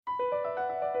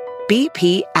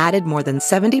BP added more than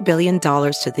 $70 billion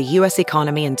to the U.S.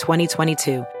 economy in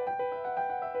 2022.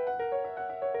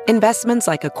 Investments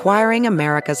like acquiring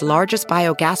America's largest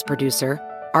biogas producer,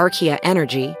 Archaea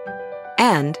Energy,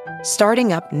 and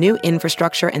starting up new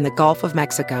infrastructure in the Gulf of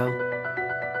Mexico.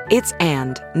 It's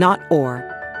and, not or.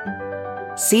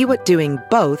 See what doing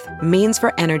both means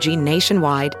for energy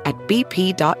nationwide at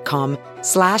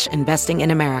bp.com/investing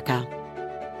in America.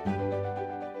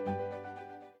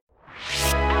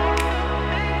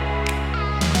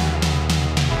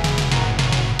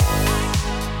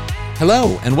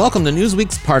 Hello, and welcome to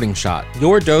Newsweek's Parting Shot,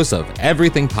 your dose of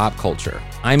everything pop culture.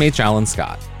 I'm H. Alan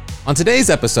Scott. On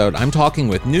today's episode, I'm talking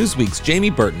with Newsweek's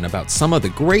Jamie Burton about some of the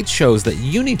great shows that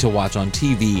you need to watch on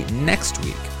TV next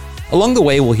week. Along the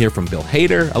way, we'll hear from Bill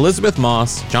Hader, Elisabeth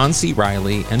Moss, John C.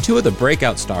 Reilly, and two of the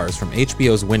breakout stars from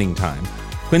HBO's Winning Time,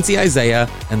 Quincy Isaiah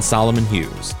and Solomon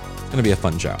Hughes. It's going to be a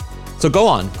fun show. So go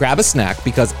on, grab a snack,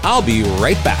 because I'll be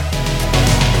right back.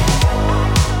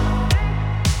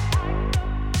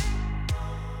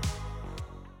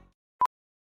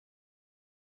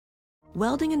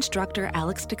 Welding instructor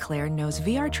Alex DeClaire knows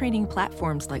VR training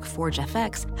platforms like Forge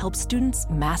FX help students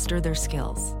master their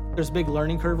skills. There's a big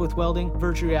learning curve with welding.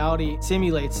 Virtual reality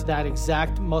simulates that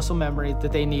exact muscle memory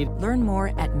that they need. Learn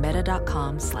more at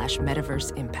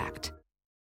meta.com/metaverseimpact.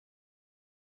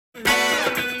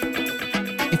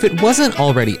 If it wasn't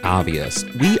already obvious,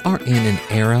 we are in an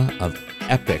era of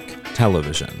epic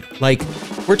television. Like,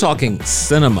 we're talking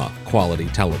cinema quality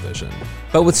television.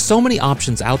 But with so many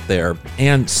options out there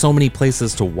and so many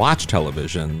places to watch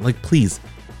television, like, please,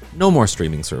 no more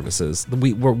streaming services.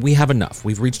 We have enough.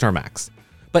 We've reached our max.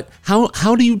 But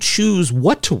how do you choose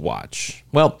what to watch?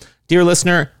 Well, dear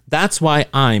listener, that's why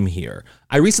I'm here.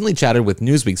 I recently chatted with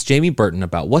Newsweek's Jamie Burton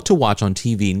about what to watch on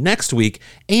TV next week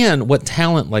and what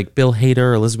talent like Bill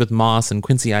Hader, Elisabeth Moss, and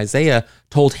Quincy Isaiah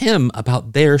told him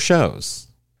about their shows.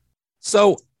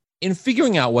 So in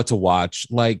figuring out what to watch,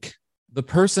 like, the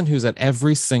person who's at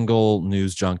every single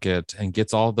news junket and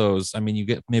gets all those, I mean, you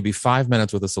get maybe 5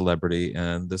 minutes with a celebrity,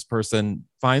 and this person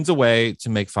finds a way to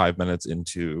make 5 minutes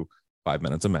into 5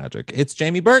 minutes of magic. It's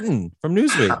Jamie Burton from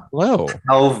Newsweek. Hello.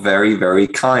 Oh, very, very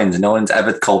kind. No one's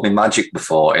ever called me magic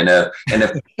before in a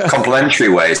complimentary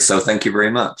way. So thank you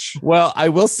very much. Well, I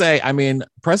will say, I mean,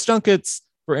 press junkets,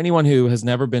 for anyone who has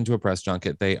never been to a press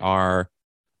junket,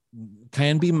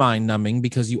 can be mind-numbing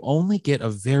because you only get a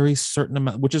very certain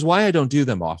amount, which is why I don't do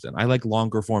them often. I like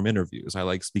longer form interviews. I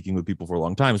like speaking with people for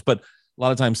long times, but a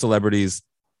lot of times celebrities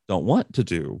don't want to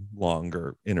do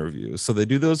longer interviews. So they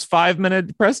do those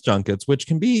 5-minute press junkets, which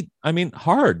can be, I mean,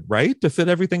 hard, right? To fit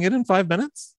everything in 5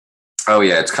 minutes. Oh,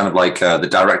 yeah. It's kind of like the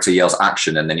director yells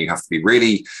action, and then you have to be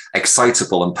really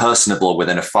excitable and personable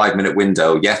within a 5-minute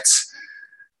window, yet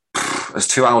there's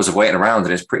 2 hours of waiting around,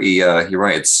 and it's pretty, you're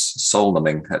right, it's soul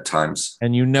numbing at times.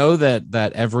 And you know that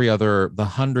the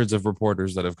hundreds of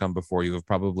reporters that have come before you have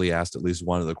probably asked at least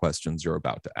one of the questions you're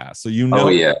about to ask. So you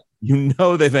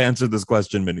know they've answered this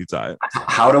question many times.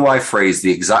 How do I phrase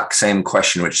the exact same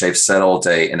question which they've said all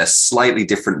day in a slightly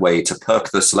different way to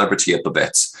perk the celebrity up a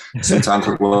bit? Sometimes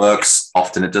it works,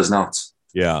 often it does not.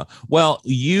 Yeah. Well,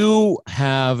 you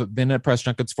have been at press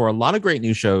junkets for a lot of great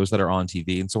new shows that are on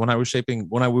TV. And so when we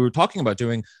were talking about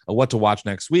doing a what to watch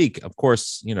next week, of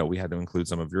course, you know, we had to include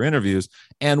some of your interviews.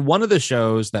 And one of the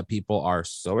shows that people are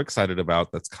so excited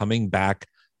about that's coming back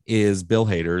is Bill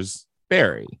Hader's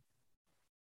Barry.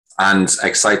 And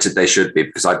excited they should be,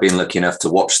 because I've been lucky enough to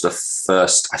watch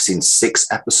I've seen 6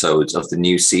 episodes of the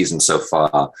new season so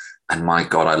far. And my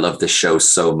God, I love this show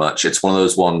so much. It's one of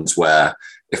those ones where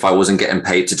if I wasn't getting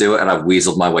paid to do it, and I've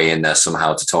weaseled my way in there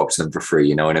somehow to talk to them for free,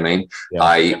 you know what I mean? Yeah.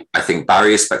 I think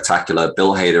Barry is spectacular.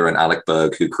 Bill Hader and Alec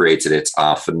Berg, who created it,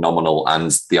 are phenomenal.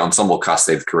 And the ensemble cast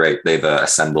they've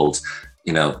assembled,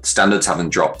 you know, standards haven't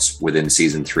dropped within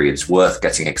season 3. It's worth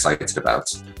getting excited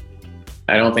about.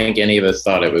 I don't think any of us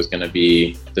thought it was going to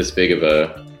be this big of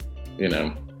a, you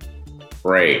know,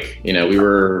 break. You know, we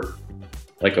were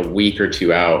like a week or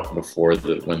 2 out before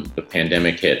when the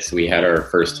pandemic hit. So we had our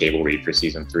first table read for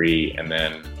season 3. And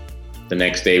then the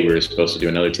next day we were supposed to do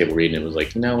another table read. And it was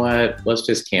like, you know what, let's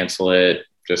just cancel it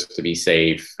just to be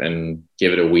safe and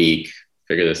give it a week,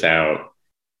 figure this out.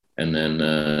 And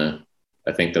then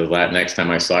I think the next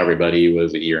time I saw everybody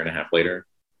was a year and a half later.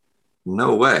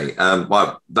 No way.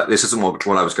 Well, this isn't what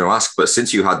I was going to ask, but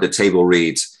since you had the table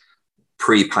read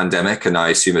pre-pandemic, and I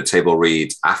assume a table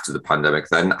read after the pandemic,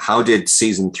 then how did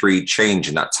season 3 change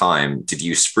in that time? Did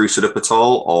you spruce it up at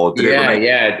all, or did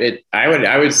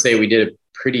I would say we did a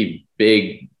pretty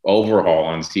big overhaul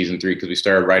on season 3, because we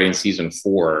started writing season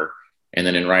 4, and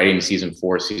then in writing season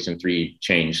 4, season 3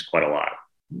 changed quite a lot,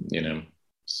 you know.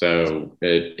 So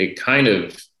it kind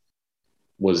of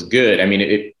was good. I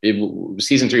mean,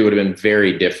 season 3 would have been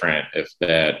very different if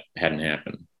that hadn't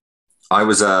happened. I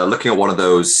was looking at one of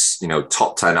those,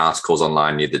 top 10 articles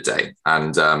online the other day,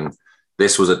 and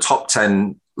this was a top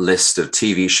 10 list of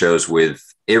TV shows with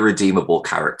irredeemable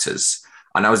characters.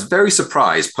 And I was very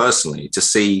surprised personally to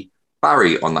see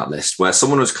Barry on that list, where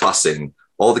someone was classing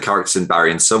all the characters in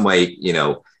Barry in some way,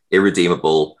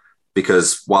 irredeemable,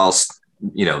 because whilst,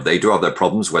 they do have their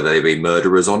problems, whether they be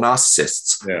murderers or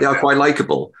narcissists, they are quite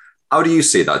likable. How do you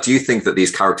see that? Do you think that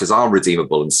these characters are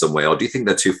redeemable in some way, or do you think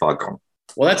they're too far gone?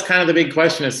 Well, that's kind of the big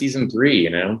question of season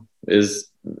 3, is,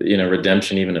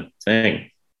 redemption even a thing,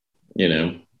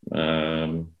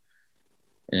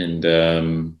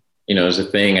 it's a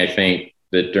thing, I think,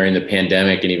 that during the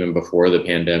pandemic and even before the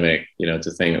pandemic, it's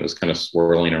a thing that was kind of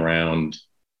swirling around,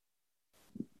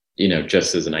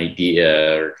 just as an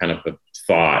idea or kind of a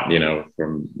thought,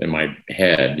 from in my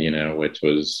head, which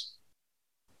was,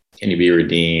 can you be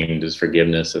redeemed? Is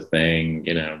forgiveness a thing?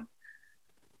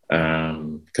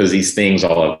 Because these things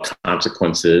all have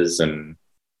consequences, and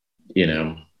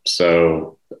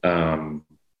so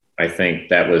I think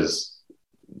that's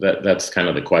kind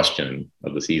of the question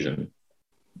of the season.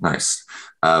 Nice.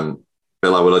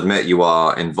 Bill, I will admit you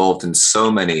are involved in so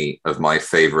many of my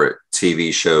favorite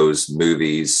TV shows,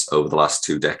 movies over the last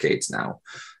 2 decades now.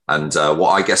 And what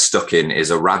I get stuck in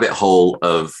is a rabbit hole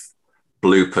of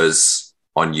bloopers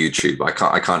on YouTube.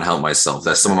 I can't help myself.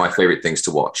 They're some of my favorite things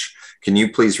to watch. Can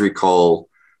you please recall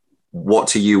what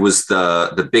to you was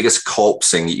the biggest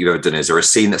corpsing that you've ever done? Is there a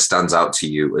scene that stands out to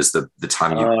you as the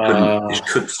time you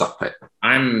couldn't stop it?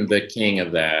 I'm the king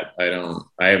of that.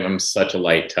 I'm such a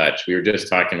light touch. We were just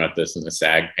talking about this in the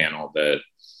SAG panel, that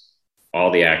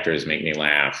all the actors make me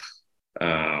laugh.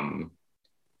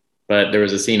 But there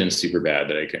was a scene in Superbad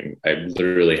that I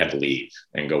literally had to leave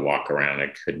and go walk around.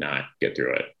 I could not get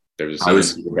through it. There was a scene in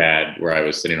Superbad where I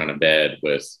was sitting on a bed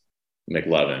with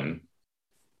McLovin,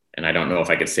 and I don't know if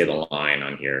I could say the line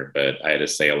on here, but I had to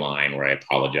say a line where I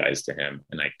apologized to him,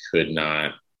 and I could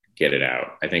not get it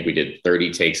out. I think we did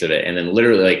 30 takes of it. And then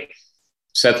literally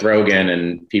Seth Rogen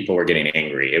and people were getting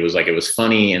angry. It was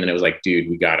funny. And then it was like, dude,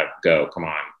 we got to go. Come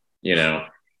on,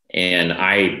 and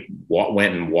I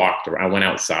went and walked around. I went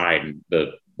outside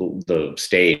the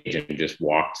stage and just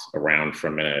walked around for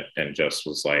a minute and just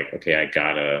was like, okay, I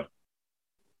gotta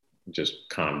just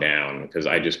calm down, because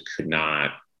I just could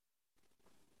not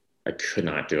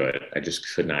do it. I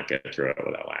just could not get through it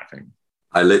without laughing.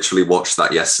 I literally watched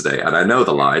that yesterday, and I know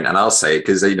the line, and I'll say it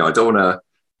because, I don't want to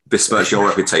besmirch your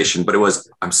reputation, but it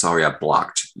was, I'm sorry, I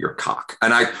blocked your cock.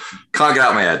 And I can't get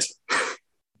out of my head.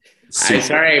 I'm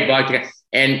sorry, I blocked your cock.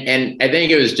 And I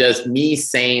think it was just me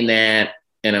saying that,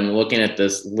 and I'm looking at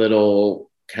this little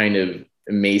kind of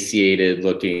emaciated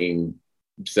looking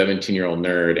 17-year-old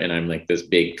nerd, and I'm like this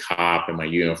big cop in my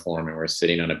uniform, and we're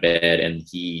sitting on a bed, and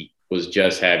he was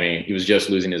just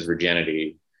losing his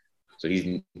virginity. So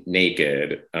he's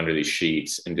naked under these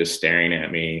sheets and just staring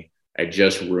at me. I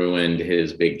just ruined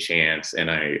his big chance, and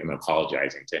I am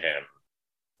apologizing to him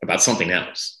about something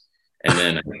else. And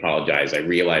then I apologize. I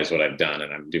realize what I've done,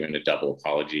 and I'm doing a double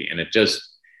apology. And it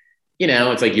just,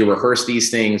 it's like you rehearse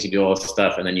these things, you do all this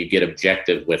stuff, and then you get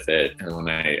objective with it. And when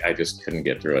I just couldn't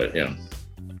get through it.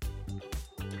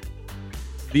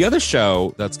 The other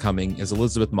show that's coming is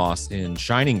Elisabeth Moss in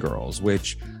Shining Girls,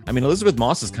 which, Elisabeth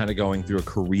Moss is kind of going through a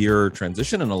career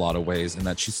transition in a lot of ways, in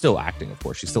that she's still acting, of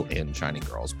course. She's still in Shining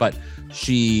Girls, but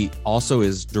she also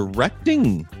is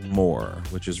directing more,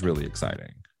 which is really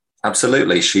exciting.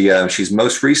 Absolutely. She's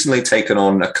most recently taken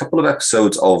on a couple of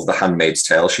episodes of The Handmaid's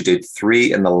Tale. She did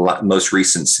 3 in the most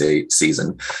recent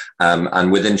season.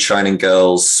 And within Shining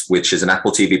Girls, which is an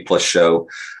Apple TV Plus show,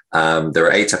 there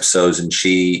are 8 episodes, and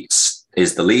she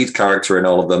is the lead character in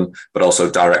all of them, but also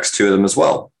directs 2 of them as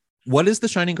well. What is The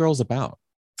Shining Girls about?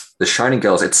 The Shining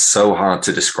Girls, it's so hard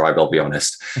to describe, I'll be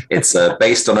honest. It's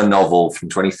based on a novel from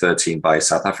 2013 by a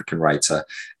South African writer.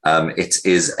 It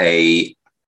is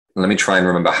let me try and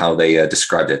remember how they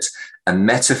described it, a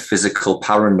metaphysical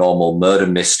paranormal murder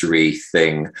mystery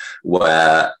thing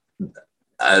where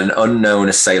an unknown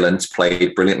assailant,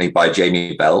 played brilliantly by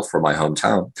Jamie Bell from my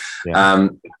hometown,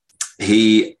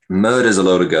 he murders a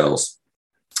load of girls.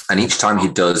 And each time he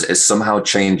does, it somehow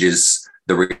changes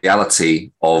the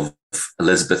reality of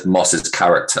Elisabeth Moss's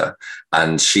character.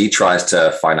 And she tries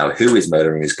to find out who is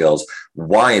murdering these girls,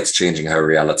 why it's changing her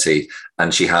reality.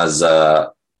 And she has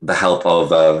the help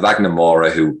of Wagner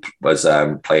Moura, who was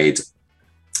played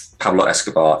Pablo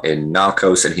Escobar in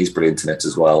Narcos, and he's brilliant in it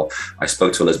as well. I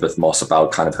spoke to Elisabeth Moss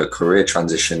about kind of her career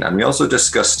transition, and we also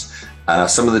discussed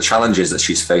some of the challenges that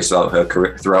she's faced throughout her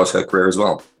career as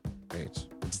well. Great.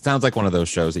 It sounds like one of those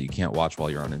shows that you can't watch while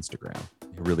you're on Instagram.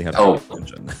 You really have to pay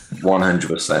attention.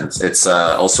 100%. It's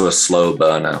also a slow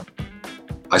burnout.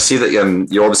 I see that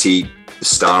you're obviously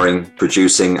starring,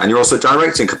 producing, and you're also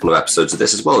directing a couple of episodes of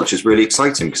this as well, which is really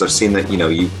exciting because I've seen that,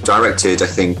 you directed, I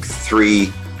think,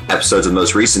 3 episodes of the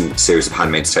most recent series of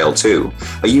Handmaid's Tale too.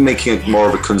 Are you making more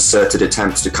of a concerted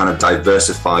attempt to kind of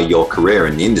diversify your career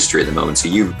in the industry at the moment? Are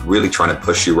you really trying to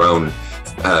push your own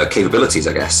capabilities,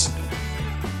 I guess?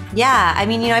 Yeah, I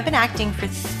mean, I've been acting for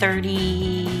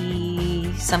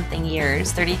 30-something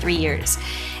years, 33 years.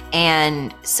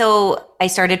 And so I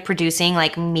started producing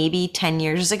like maybe 10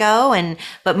 years ago,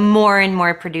 but more and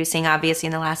more producing obviously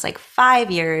in the last like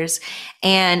 5 years.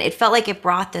 And it felt like it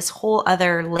brought this whole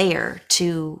other layer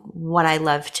to what I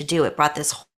love to do. It brought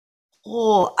this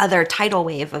whole other tidal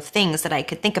wave of things that I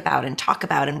could think about and talk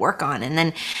about and work on. And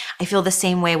then I feel the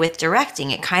same way with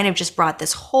directing. It kind of just brought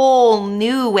this whole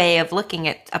new way of looking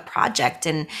at a project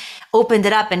and opened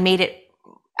it up and made it,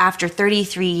 after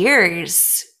 33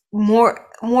 years,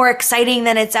 more exciting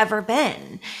than it's ever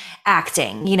been.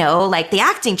 Acting, like the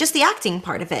acting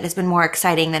part of it has been more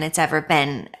exciting than it's ever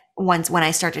been when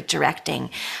I started directing.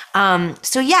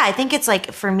 So yeah, I think it's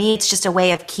like, for me, it's just a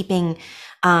way of keeping,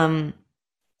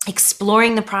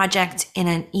 exploring the project in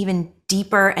an even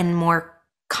deeper and more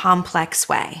complex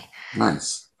way.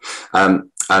 Nice.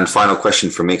 And final question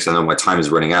from me, because I know my time is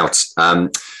running out.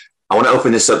 I want to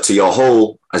open this up to your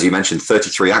whole, as you mentioned,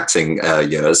 33 acting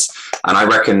years. And I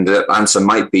reckon the answer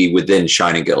might be within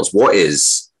Shining Girls. What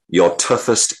is your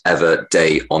toughest ever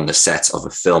day on the set of a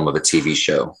film, of a TV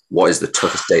show? What is the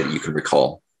toughest day that you can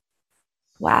recall?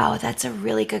 Wow, that's a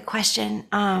really good question.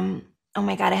 Oh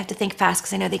my God, I have to think fast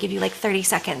because I know they give you like 30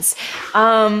 seconds.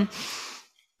 You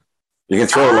can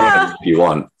throw a line if you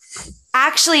want.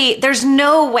 Actually, there's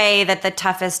no way that the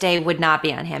toughest day would not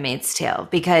be on Handmaid's Tale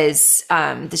because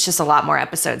there's just a lot more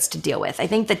episodes to deal with. I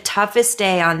think the toughest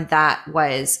day on that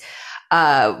was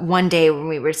one day when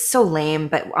we were so lame,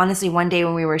 but honestly, one day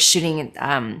when we were shooting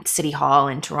at City Hall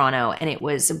in Toronto, and it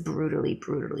was a brutally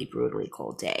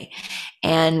cold day,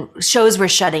 and shows were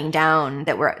shutting down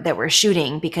that were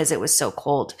shooting because it was so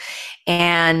cold,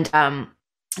 and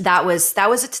that was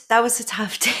a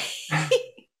tough day.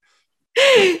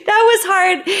 That was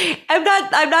hard.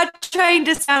 I'm not trying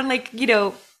to sound like,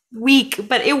 weak,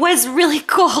 but it was really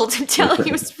cold. I'm telling you,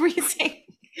 it was freezing.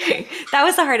 That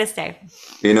was the hardest day.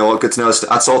 You know what? Good to know.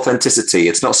 That's authenticity.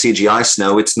 It's not CGI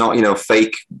snow. It's not,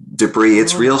 fake debris.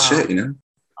 It's real shit,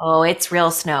 Oh, it's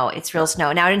real snow. It's real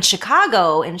snow. Now in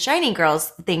Chicago, in Shining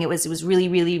Girls, the thing, it was really,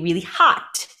 really, really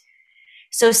hot.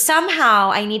 So somehow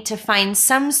I need to find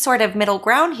some sort of middle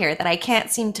ground here that I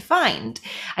can't seem to find.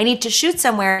 I need to shoot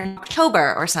somewhere in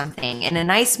October or something in a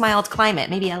nice mild climate,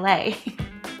 maybe LA.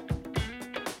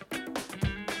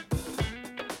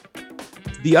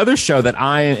 The other show that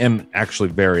I am actually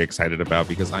very excited about,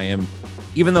 because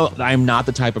even though I'm not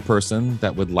the type of person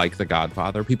that would like The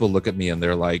Godfather, people look at me and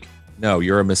they're like, no,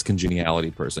 you're a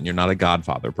miscongeniality person. You're not a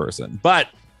Godfather person. But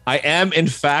I am, in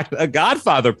fact, a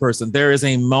Godfather person. There is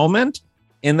a moment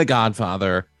in The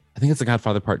Godfather, I think it's The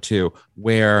Godfather Part 2,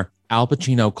 where Al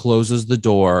Pacino closes the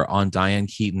door on Diane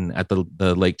Keaton at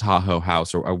the Lake Tahoe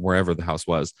house or wherever the house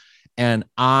was. And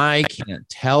I can't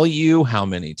tell you how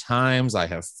many times I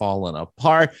have fallen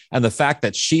apart. And the fact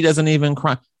that she doesn't even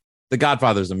cry. The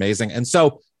Godfather is amazing. And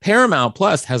so Paramount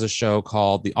Plus has a show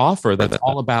called The Offer that's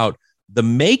all about the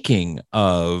making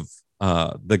of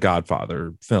the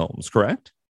Godfather films,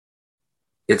 correct?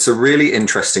 It's a really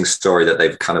interesting story that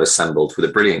they've kind of assembled with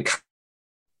a brilliant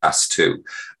cast too.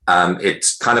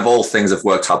 It's kind of all things have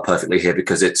worked out perfectly here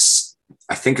because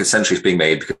I think essentially it's being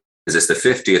made because it's the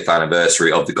 50th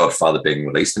anniversary of The Godfather being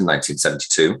released in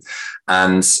 1972.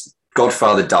 And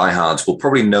Godfather diehards will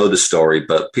probably know the story,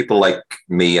 but people like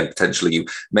me and potentially you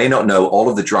may not know all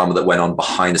of the drama that went on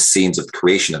behind the scenes of the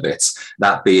creation of it.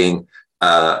 That being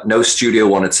no studio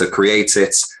wanted to create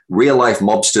it. Real life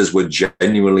mobsters were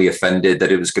genuinely offended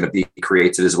that it was going to be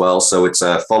created as well. So it's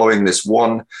following this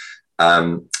one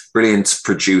brilliant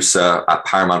producer at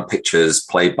Paramount Pictures,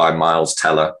 played by Miles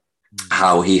Teller,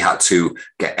 how he had to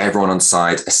get everyone on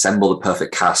side, assemble the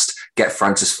perfect cast, get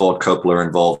Francis Ford Coppola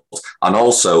involved, and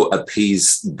also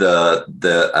appease the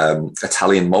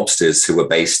Italian mobsters who were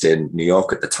based in New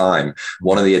York at the time.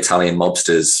 One of the Italian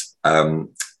mobsters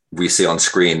we see on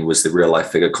screen was the real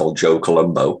life figure called Joe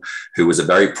Colombo, who was a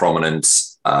very prominent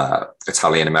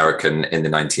Italian American in the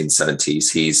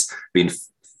 1970s. He's been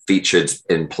featured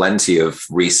in plenty of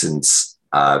recent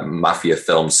mafia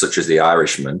films, such as The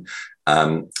Irishman.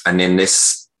 And in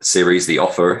this series, The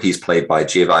Offer, he's played by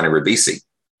Giovanni Ribisi.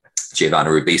 Giovanna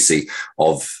Ribisi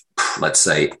of, let's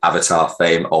say, Avatar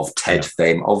fame, of Ted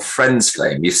fame, of Friends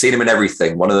fame. You've seen him in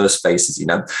everything, one of those faces, you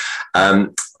know.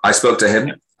 I spoke to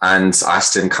him and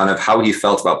asked him kind of how he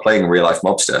felt about playing a real life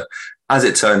mobster. As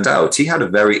it turned out, he had a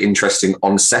very interesting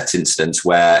on-set incident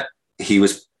where he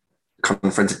was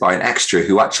confronted by an extra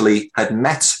who actually had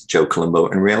met Joe Colombo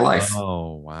in real life.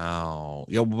 Oh, wow.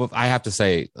 You know, I have to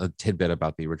say a tidbit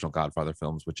about the original Godfather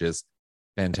films, which is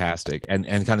fantastic and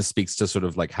kind of speaks to sort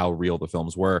of like how real the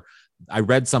films were. I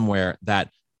read somewhere that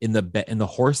in the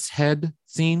horse head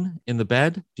scene in the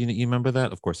bed, do you remember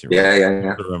that? Of course you remember.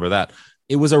 Yeah. Remember that.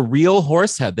 It was a real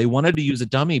horse head. They wanted to use a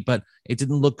dummy, but it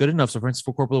didn't look good enough. So Francis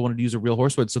Ford Coppola wanted to use a real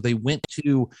horse head. So they went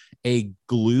to a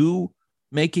glue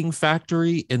making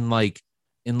factory in like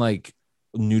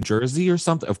New Jersey or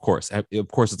something. Of course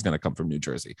it's going to come from New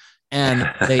Jersey. And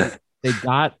they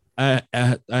got a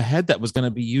head that was going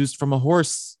to be used from a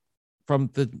horse from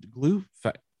the glue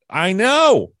I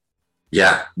know.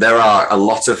 Yeah, there are a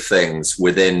lot of things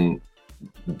within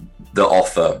the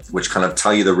offer which kind of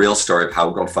tell you the real story of how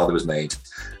Godfather was made,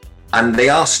 and they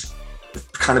are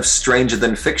kind of stranger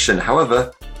than fiction.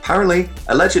 However, apparently,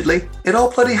 allegedly, it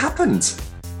all bloody happened.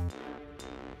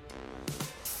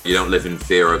 You don't live in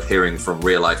fear of hearing from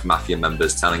real life mafia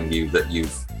members telling you that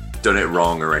you've done it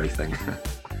wrong or anything.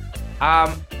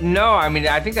 No, I mean,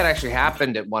 I think that actually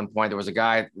happened at one point. There was a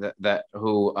guy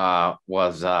who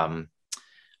was on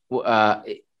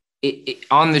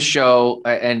the show,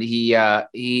 and he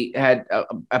had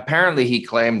apparently he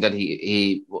claimed that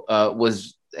he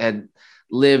had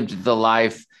lived the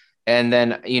life, and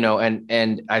then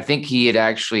and I think he had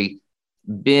actually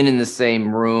been in the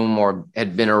same room or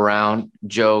had been around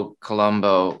Joe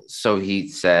Colombo, so he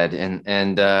said,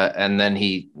 and then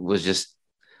he was just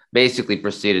basically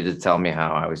proceeded to tell me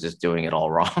how I was just doing it all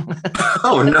wrong.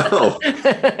 Oh, no.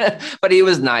 But he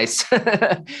was nice.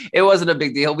 It wasn't a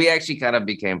big deal. We actually kind of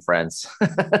became friends.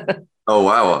 Oh,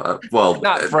 wow. Well,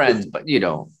 not friends, but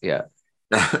yeah.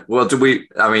 Well,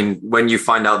 when you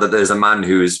find out that there's a man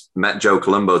who's met Joe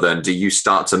Colombo, then do you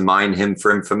start to mine him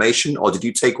for information, or did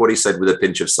you take what he said with a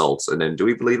pinch of salt? And then do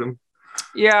we believe him?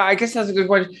 Yeah, I guess that's a good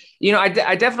question.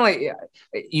 I definitely,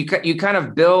 you kind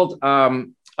of build a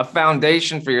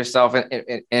foundation for yourself,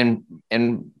 and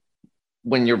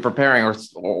when you're preparing,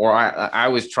 or I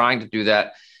was trying to do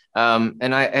that,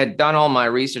 and I had done all my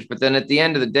research, but then at the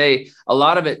end of the day, a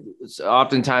lot of it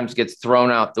oftentimes gets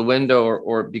thrown out the window,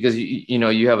 or because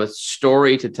you have a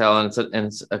story to tell, and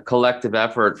it's a collective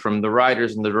effort from the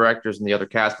writers and the directors and the other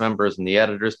cast members and the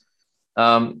editors,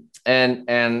 and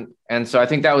so I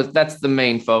think that's the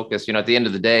main focus. At the end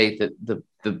of the day, the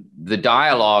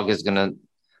dialogue is going to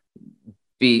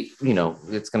be,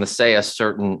 it's going to say it's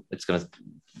going to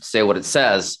say what it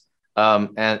says.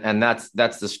 And that's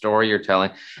the story you're telling.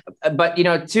 But,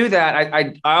 to that,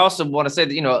 I also want to say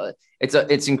that,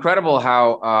 it's incredible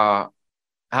how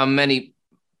many,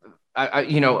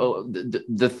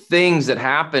 the things that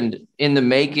happened in the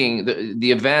making,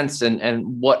 the events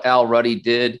and what Al Ruddy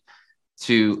did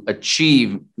to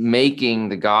achieve making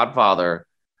The Godfather.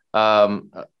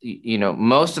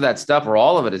 Most of that stuff, or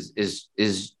all of it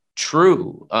is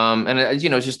true. And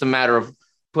it's just a matter of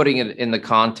putting it in the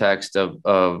context of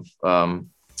a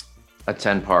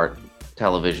 10-part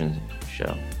television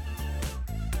show.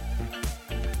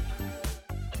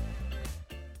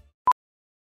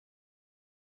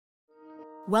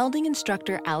 Welding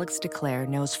instructor Alex DeClaire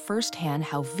knows firsthand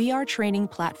how VR training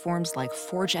platforms like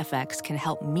ForgeFX can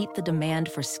help meet the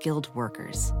demand for skilled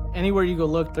workers. Anywhere you go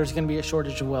look, there's going to be a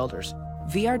shortage of welders.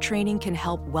 VR training can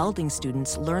help welding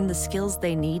students learn the skills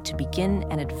they need to begin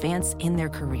and advance in their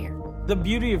career. The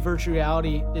beauty of virtual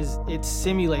reality is it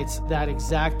simulates that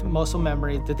exact muscle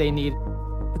memory that they need.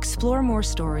 Explore more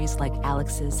stories like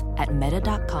Alex's at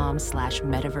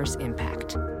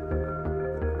meta.com/metaverseimpact.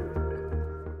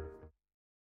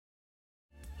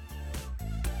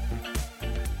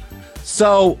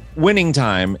 So Winning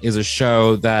Time is a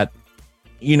show that,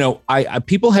 I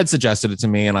people had suggested it to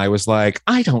me, and I was like,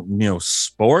 I don't know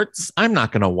sports. I'm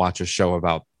not going to watch a show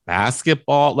about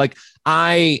basketball. Like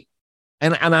I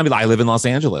live in Los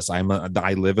Angeles. I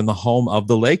live in the home of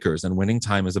the Lakers, and Winning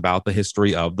Time is about the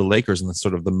history of the Lakers and the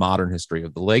sort of the modern history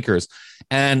of the Lakers.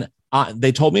 And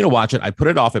they told me to watch it. I put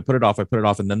it off.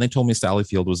 And then they told me Sally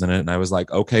Field was in it. And I was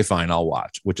like, okay, fine, I'll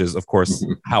watch, which is, of course,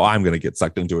 how I'm going to get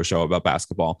sucked into a show about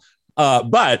basketball.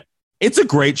 But it's a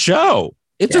great show.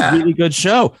 It's a really good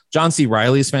show. John C.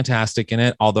 Reilly is fantastic in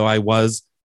it, although I was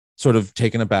sort of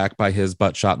taken aback by his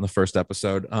butt shot in the first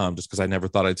episode, just because I never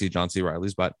thought I'd see John C.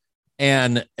 Reilly's butt.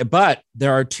 But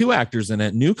there are two actors in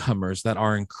it, newcomers, that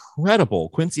are incredible: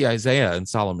 Quincy Isaiah and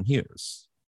Solomon Hughes.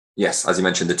 Yes, as you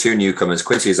mentioned, the two newcomers,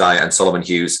 Quincy Isaiah and Solomon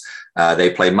Hughes, they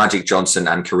play Magic Johnson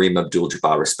and Kareem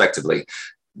Abdul-Jabbar, respectively.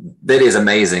 It is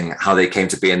amazing how they came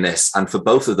to be in this. And for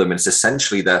both of them, it's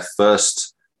essentially their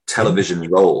first television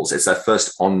roles. It's their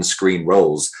first on-screen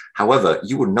roles. However,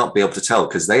 you would not be able to tell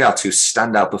because they are two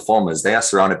standout performers. They are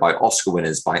surrounded by Oscar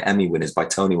winners, by Emmy winners, by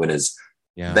Tony winners.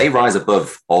 Yeah. They rise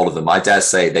above all of them. I dare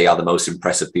say they are the most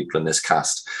impressive people in this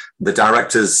cast. The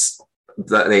directors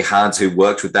that they had who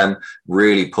worked with them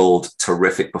really pulled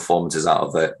terrific performances out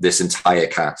of this entire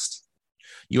cast.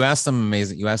 You asked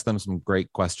them some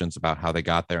great questions about how they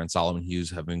got there, and Solomon Hughes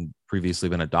having previously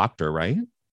been a doctor, right?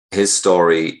 His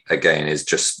story, again, is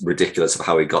just ridiculous of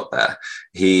how he got there.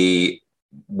 He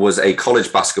was a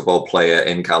college basketball player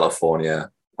in California.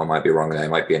 I might be wrong there. He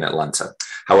might be in Atlanta.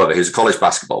 However, he was a college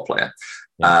basketball player.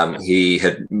 He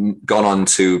had gone on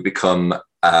to become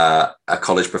a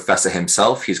college professor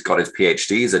himself. He's got his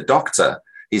PhD. He's a doctor.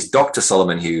 He's Dr.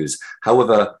 Solomon Hughes.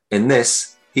 However, in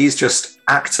this, he's just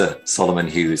actor Solomon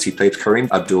Hughes. He played Kareem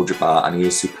Abdul-Jabbar, and he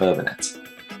is superb in it.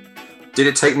 Did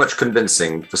it take much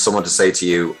convincing for someone to say to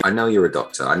you, I know you're a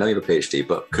doctor, I know you have a PhD,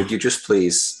 but could you just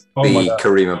please be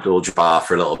Kareem Abdul-Jabbar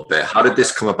for a little bit? How did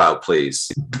this come about,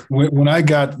 please? When I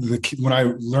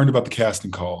learned about the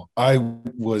casting call, I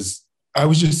was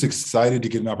just excited to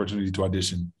get an opportunity to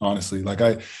audition, honestly.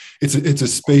 It's a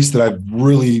space that I've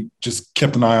really just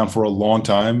kept an eye on for a long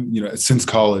time. Since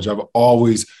college, I've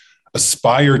always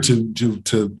aspired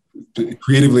to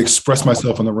creatively express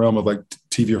myself in the realm of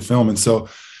TV or film. And so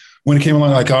when it came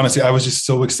along, honestly, I was just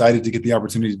so excited to get the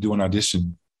opportunity to do an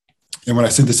audition. And when I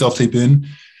sent the self-tape in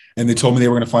and they told me they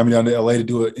were going to fly me down to LA to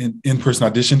do an in-person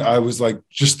audition, I was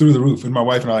just through the roof. And my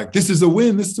wife and I this is a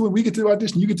win. This is a win. We get to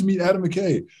audition. You get to meet Adam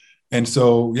McKay. And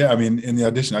so, in the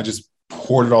audition, I just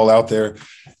poured it all out there.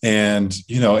 And,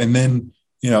 and then,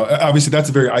 obviously that's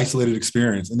a very isolated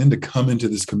experience. And then to come into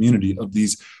this community of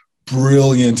these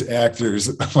brilliant actors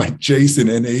like Jason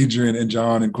and Adrian and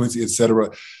John and Quincy, et cetera,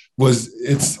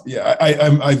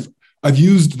 I've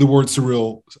used the word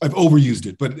surreal. I've overused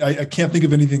it, but I can't think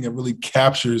of anything that really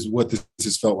captures what this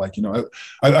has felt like.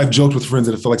 I've joked with friends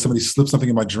that it felt like somebody slipped something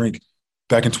in my drink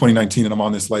back in 2019, and I'm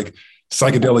on this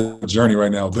psychedelic journey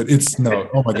right now. But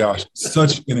oh my gosh,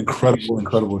 such an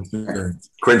incredible experience.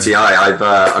 Quincy,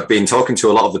 I've been talking to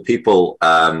a lot of the people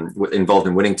involved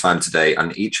in Winning Time today,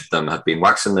 and each of them have been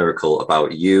waxing lyrical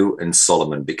about you and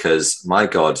Solomon because, my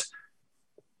God,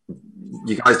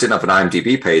 you guys didn't have an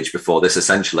IMDb page before this,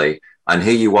 essentially, and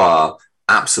here you are,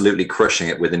 absolutely crushing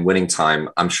it within Winning Time.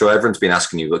 I'm sure everyone's been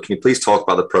asking you, but can you please talk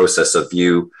about the process of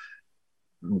you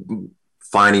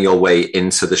finding your way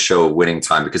into the show Winning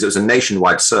Time? Because it was a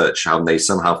nationwide search, how they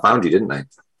somehow found you, didn't they?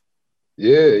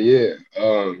 Yeah.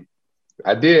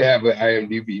 I did have an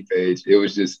IMDb page. It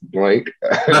was just blank,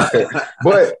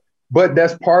 but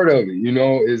that's part of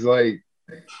it. Is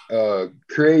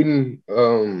creating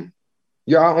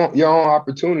your own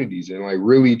opportunities and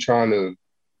really trying to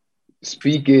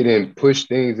speak it and push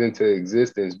things into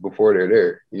existence before they're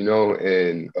there.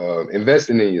 And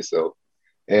investing in yourself.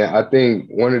 And I think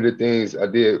one of the things I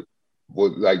did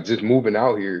was just moving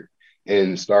out here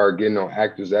and start getting on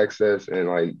Actors Access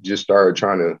and just started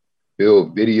trying to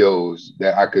build videos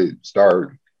that I could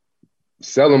start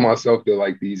selling myself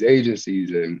to these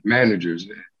agencies and managers.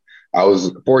 I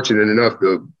was fortunate enough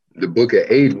to book an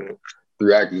agent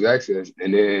through Actors Access,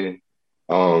 and then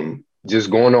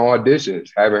just going to auditions,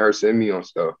 having her send me on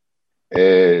stuff.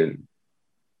 And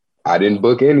I didn't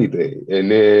book anything.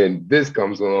 And then this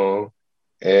comes along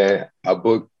and I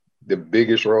booked the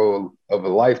biggest role of a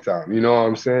lifetime. You know what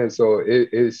I'm saying? So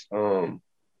it's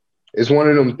one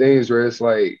of them things where it's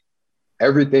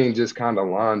everything just kind of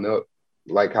lined up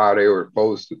how they were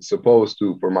supposed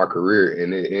to for my career,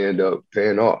 and it ended up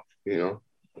paying off,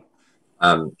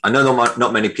 I know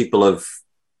not many people have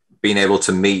been able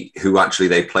to meet who actually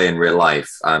they play in real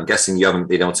life. I'm guessing you haven't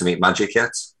been able to meet Magic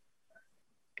yet?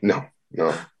 No.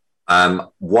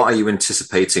 What are you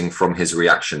anticipating from his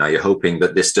reaction? Are you hoping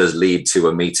that this does lead to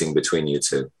a meeting between you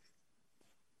two?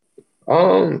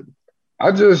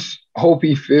 I just hope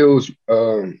he feels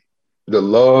the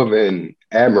love and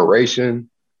admiration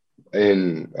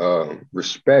and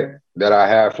respect that I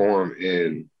have for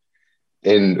him,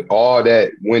 and all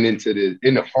that went into this,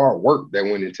 and the hard work that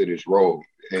went into this role,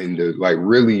 and to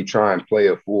really try and play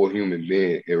a full human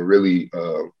being and really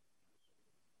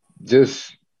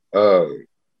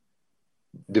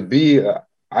to be an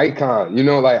icon.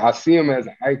 I see him as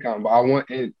an icon, but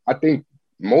I think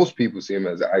most people see him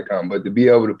as an icon, but to be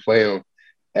able to play him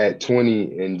at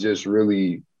 20 and just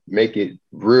really make it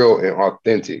real and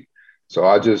authentic. So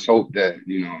I just hope that,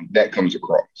 that comes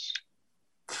across.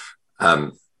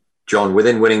 John,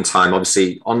 within Winning Time,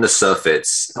 obviously on the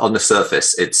surface,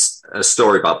 it's a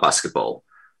story about basketball,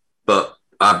 but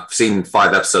I've seen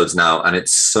 5 episodes now, and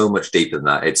it's so much deeper than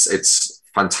that. It's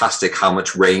fantastic how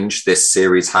much range this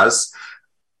series has.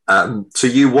 To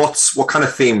you, what kind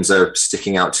of themes are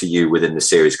sticking out to you within the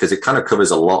series? Because it kind of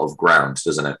covers a lot of ground,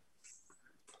 doesn't it?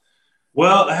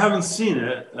 Well, I haven't seen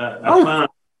it. I plan on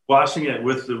watching it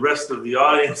with the rest of the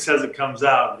audience as it comes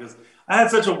out, because I had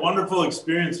such a wonderful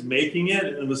experience making it.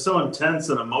 It was so intense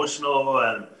and emotional,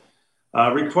 and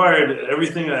required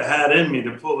everything I had in me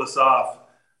to pull this off.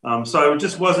 So I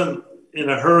just wasn't in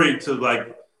a hurry to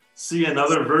like see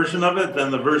another version of it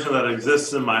than the version that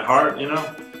exists in my heart, you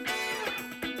know?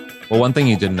 Well, one thing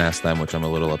you didn't ask them, which I'm a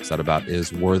little upset about,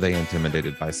 is were they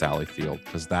intimidated by Sally Field?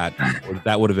 Because that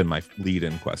would have been my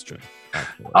lead-in question.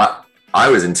 I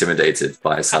was intimidated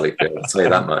by Sally Field, I'll tell you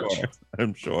that much.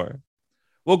 I'm sure.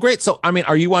 Well, great. So, I mean,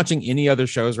 are you watching any other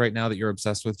shows right now that you're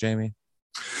obsessed with, Jamie?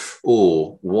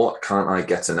 Oh, what can't I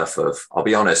get enough of? I'll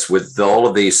be honest, with all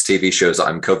of these TV shows that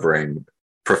I'm covering,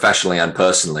 professionally and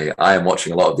personally, I am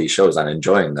watching a lot of these shows and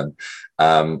enjoying them.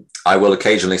 I will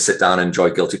occasionally sit down and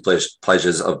enjoy guilty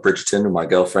pleasures of Bridgerton with my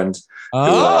girlfriend.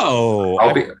 Oh,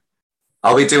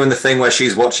 I'll be doing the thing where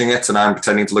she's watching it and I'm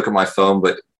pretending to look at my phone,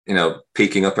 but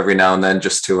peeking up every now and then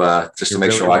just to make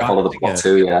really sure I follow the plot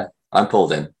too. Yeah, I'm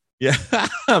pulled in. Yeah,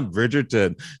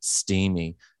 Bridgerton,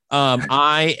 steamy.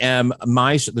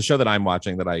 The show that I'm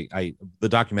watching, that the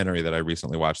documentary that I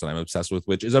recently watched that I'm obsessed with,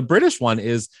 which is a British one,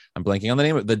 is I'm blanking on the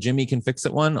name of the Jimmy Can Fix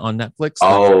It one on Netflix.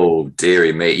 Oh,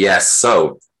 dearie me. Yes.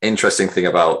 So interesting thing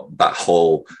about that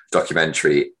whole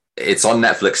documentary. It's on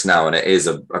Netflix now, and it is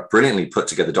a brilliantly put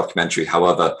together documentary.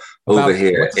 However, over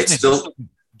here, it's still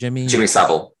Jimmy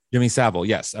Savile. Jimmy Savile,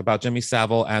 yes, about Jimmy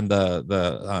Savile and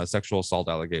the sexual assault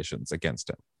allegations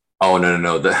against him. Oh, no.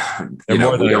 We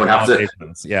don't have to.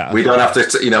 Yeah, we don't have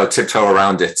to. Tiptoe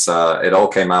around it. It all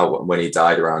came out when he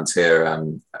died around here,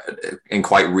 in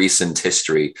quite recent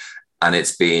history, and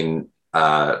it's been.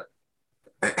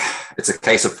 It's a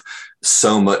case of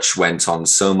so much went on,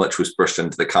 so much was brushed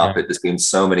under the carpet. Yeah. There's been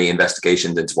so many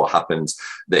investigations into what happened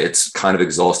that it's kind of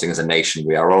exhausting as a nation.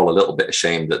 We are all a little bit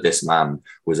ashamed that this man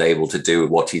was able to do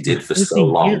what he did for so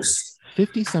long.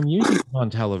 50 some years on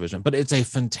television, but it's a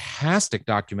fantastic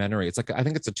documentary. It's like, I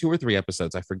think it's a 2 or 3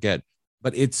 episodes, I forget,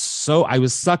 but I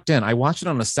was sucked in. I watched it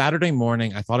on a Saturday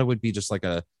morning. I thought it would be just like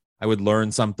I would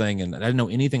learn something, and I didn't know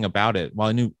anything about it.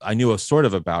 Well, I knew a sort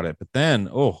of about it, but then,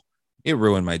 it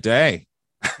ruined my day.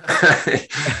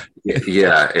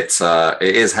 Yeah, it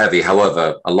is heavy.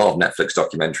 However, a lot of Netflix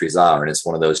documentaries are, and it's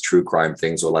one of those true crime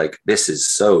things where like, this is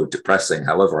so depressing.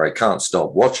 However, I can't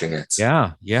stop watching it.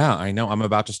 Yeah, I know.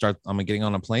 I'm getting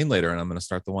on a plane later, and I'm going to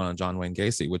start the one on John Wayne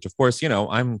Gacy, which of course,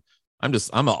 I'm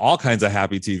all kinds of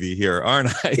happy TV here, aren't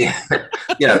I?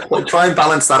 Yeah. Try and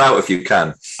balance that out if you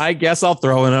can. I guess I'll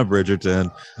throw in a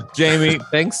Bridgerton. Jamie,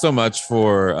 thanks so much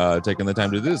for taking the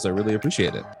time to do this. I really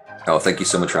appreciate it. Oh, thank you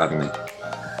so much for having me.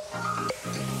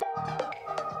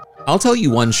 I'll tell you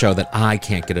one show that I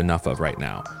can't get enough of right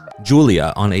now,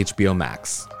 Julia on HBO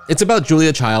Max. It's about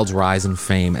Julia Child's rise in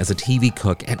fame as a TV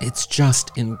cook, and it's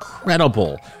just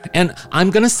incredible. And I'm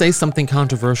going to say something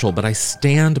controversial, but I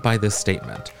stand by this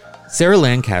statement. Sarah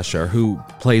Lancashire, who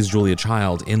plays Julia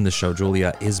Child in the show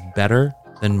Julia, is better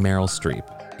than Meryl Streep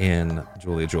in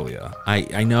Julia.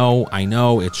 I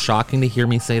know it's shocking to hear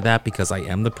me say that because I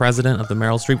am the president of the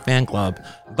Meryl Streep fan club,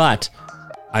 but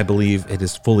I believe it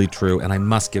is fully true, and I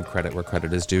must give credit where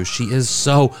credit is due. She is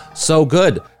so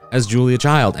good as Julia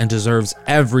Child and deserves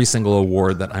every single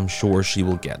award that I'm sure she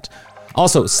will get.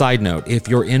 Also, side note, if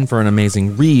you're in for an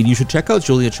amazing read, you should check out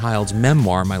Julia Child's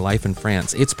memoir, My Life in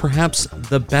France. It's perhaps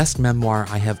the best memoir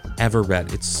I have ever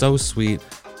read. It's so sweet.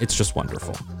 It's just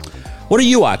wonderful. What are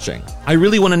you watching? I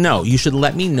really want to know. You should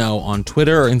let me know on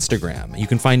Twitter or Instagram. You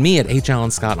can find me at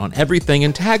 @AllenScott on everything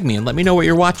and tag me and let me know what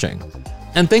you're watching.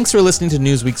 And thanks for listening to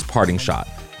Newsweek's Parting Shot.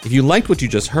 If you liked what you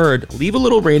just heard, leave a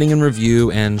little rating and review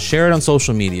and share it on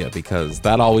social media because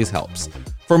that always helps.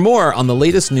 For more on the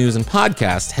latest news and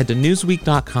podcasts, head to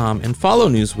Newsweek.com and follow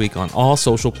Newsweek on all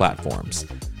social platforms.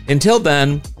 Until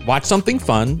then, watch something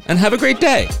fun and have a great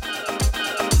day.